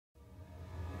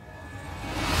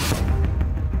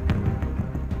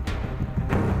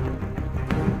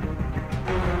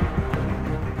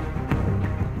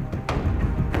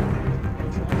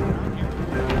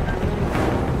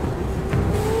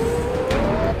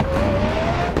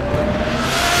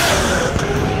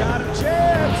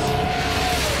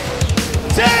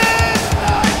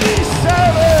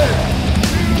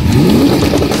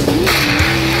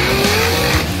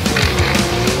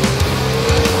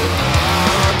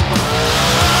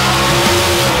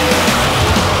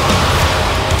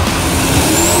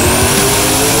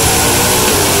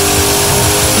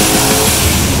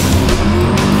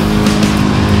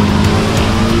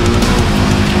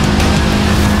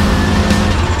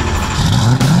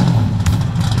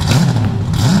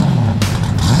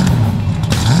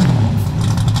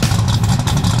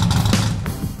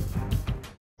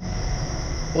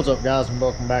What's up, guys, and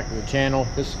welcome back to the channel.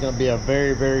 This is going to be a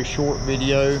very short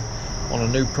video on a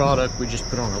new product we just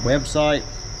put on our website.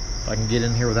 If I can get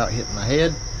in here without hitting my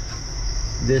head.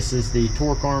 This is the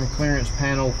torque arm clearance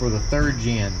panel for the 3rd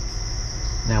gen.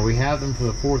 Now we have them for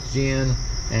the 4th gen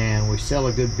and we sell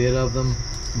a good bit of them,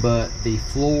 but the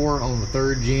floor on the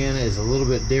 3rd gen is a little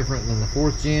bit different than the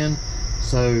 4th gen.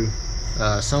 So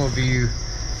some of you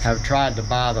have tried to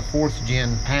buy the 4th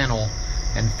gen panel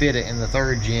and fit it in the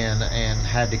 3rd gen and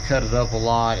had to cut it up a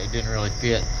lot. It didn't really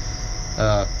fit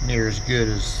near as good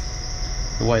as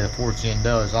the way the 4th gen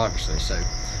does, obviously. So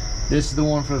this is the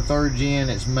one for the 3rd gen.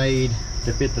 It's made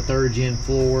to fit the 3rd gen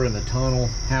floor and the tunnel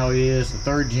how it is. The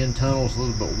 3rd gen tunnel is a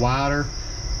little bit wider,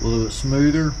 a little bit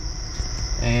smoother,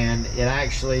 and it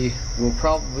actually will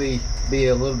probably be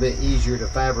a little bit easier to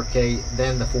fabricate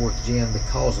than the 4th gen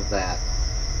because of that.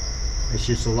 It's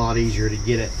just a lot easier to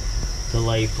get it to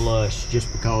lay flush,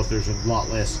 just because there's a lot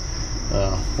less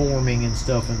forming and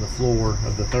stuff in the floor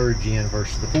of the 3rd gen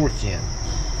versus the 4th gen.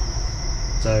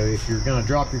 So if you're going to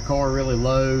drop your car really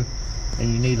low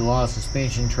and you need a lot of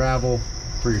suspension travel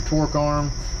for your torque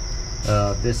arm,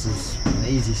 this is an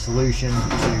easy solution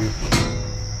to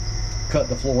cut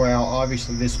the floor out.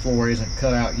 Obviously this floor isn't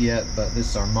cut out yet, but this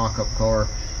is our mock-up car.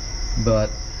 But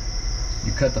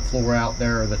you cut the floor out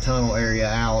there, or the tunnel area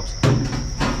out,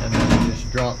 and then you just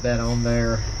drop that on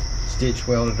there, stitch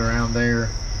weld it around there,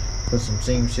 put some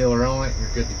seam sealer on it, you're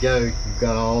good to go. You've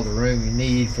got all the room you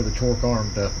need for the torque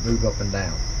arm to move up and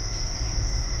down.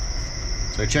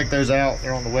 So check those out,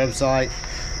 they're on the website.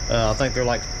 I think they're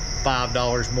like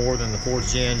 $5 more than the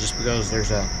 4th gen, just because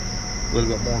there's a little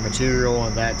bit more material,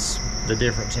 and that's the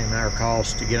difference in our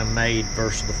cost to get them made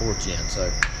versus the 4th gen.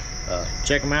 So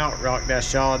check them out,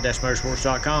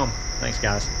 rock-solid-motorsports.com. Thanks,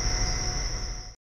 guys.